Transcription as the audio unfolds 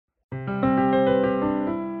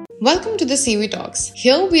Welcome to the CV Talks.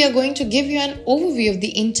 Here we are going to give you an overview of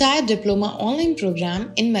the entire Diploma online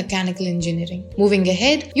program in mechanical engineering. Moving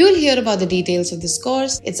ahead, you will hear about the details of this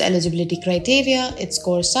course, its eligibility criteria, its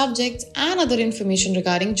core subjects, and other information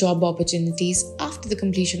regarding job opportunities after the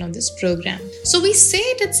completion of this program. So we say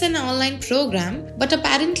it's an online program, but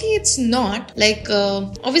apparently it's not.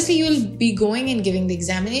 Obviously you'll be going and giving the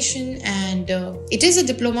examination, and it is a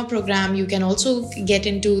diploma program. You can also get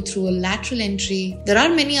into through a lateral entry. There are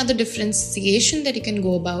many other differentiation that you can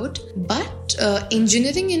go about, but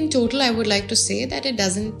engineering in total, I would like to say that it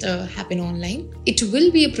doesn't happen online. It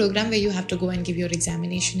will be a program where you have to go and give your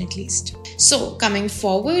examination at least. So coming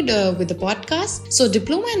forward with the podcast, so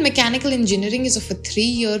Diploma in Mechanical Engineering is of a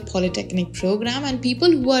 3-year polytechnic program, and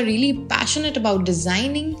people who are really passionate about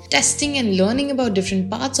designing, testing and learning about different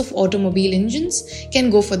parts of automobile engines can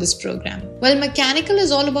go for this program. Well, mechanical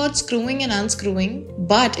is all about screwing and unscrewing,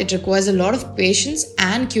 but it requires a lot of patience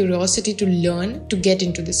and curiosity to learn to get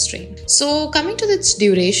into this stream. So coming to its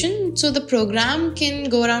duration, so the program can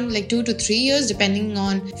go around 2 to 3 years depending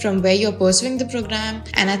on from where you're pursuing the program,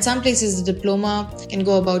 and at some places the diploma can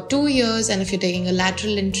go about 2 years, and if you're taking a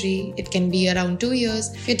lateral entry it can be around 2 years.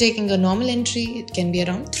 If you're taking a normal entry it can be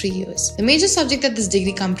around 3 years. The major subject that this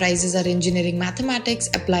degree comprises are engineering mathematics,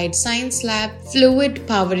 applied science lab, fluid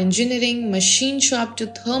power engineering, machine shop to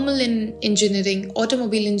thermal engineering,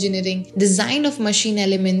 automobile engineering, design of machine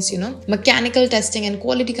elements, mechanical testing and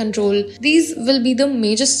quality control. These will be the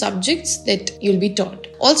major subjects that you'll be taught.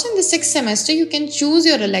 Also in the 6th semester, you can choose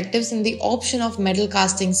your electives in the option of metal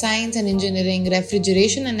casting science and engineering,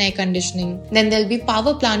 refrigeration and air conditioning. Then there'll be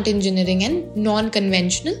power plant engineering and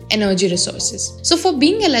non-conventional energy resources. So for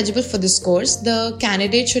being eligible for this course, the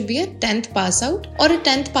candidate should be a 10th pass out or a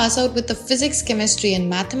 10th pass out with the physics, chemistry and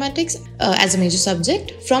mathematics as a major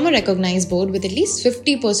subject from a recognized board with at least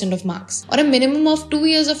 50% of marks, or a minimum of 2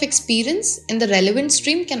 years of experience in the relevant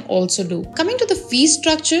stream can also do. Coming to the fee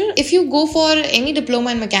structure, if you go for any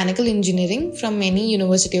diploma in mechanical engineering from any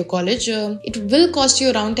university or college, it will cost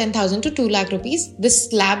you around 10,000 to 2 lakh rupees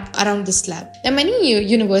around this slab. There are many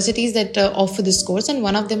universities that offer this course, and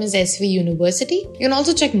one of them is SV University. You can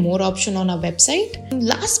also check more options on our website.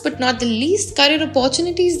 Last but not the least, career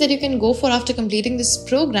opportunities that you can go for after completing this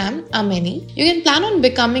program are many. You can plan on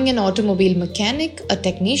becoming an automobile mechanic, a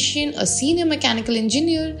technician, a senior mechanical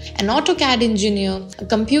engineer, an AutoCAD engineer, a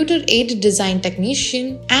computer aided design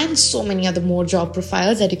technician, and so many other more job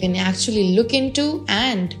profiles that you can actually look into,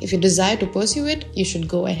 and if you desire to pursue it, you should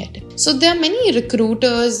go ahead. So there are many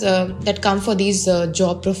recruiters that come for these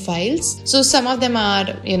job profiles. So some of them are,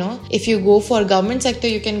 if you go for government sector,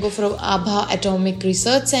 you can go for Abha Atomic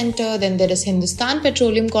Research Center, then there is Hindustan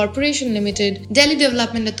Petroleum Corporation Limited, Delhi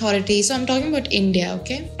Development Authority. So I'm talking about India,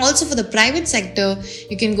 okay? Also for the private sector,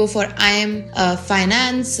 you can go for IM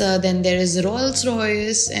Finance, then there is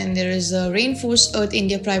Rolls-Royce, and there is Rainforest Earth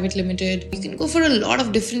India Private Limited. You can go for a lot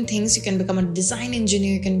of different things. You can become a design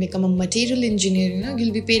engineer, you can become a material engineer,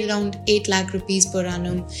 you'll be paid around 8 lakh rupees per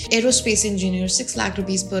annum. Aerospace engineer, 6 lakh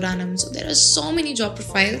rupees per annum. So there are so many job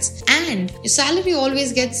profiles, and your salary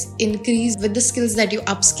always gets increased with the skills that you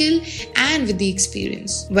upskill and with the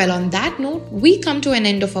experience. Well, on that note, we come to an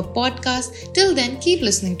end of our podcast. Till then, keep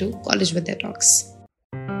listening to College with Their Talks.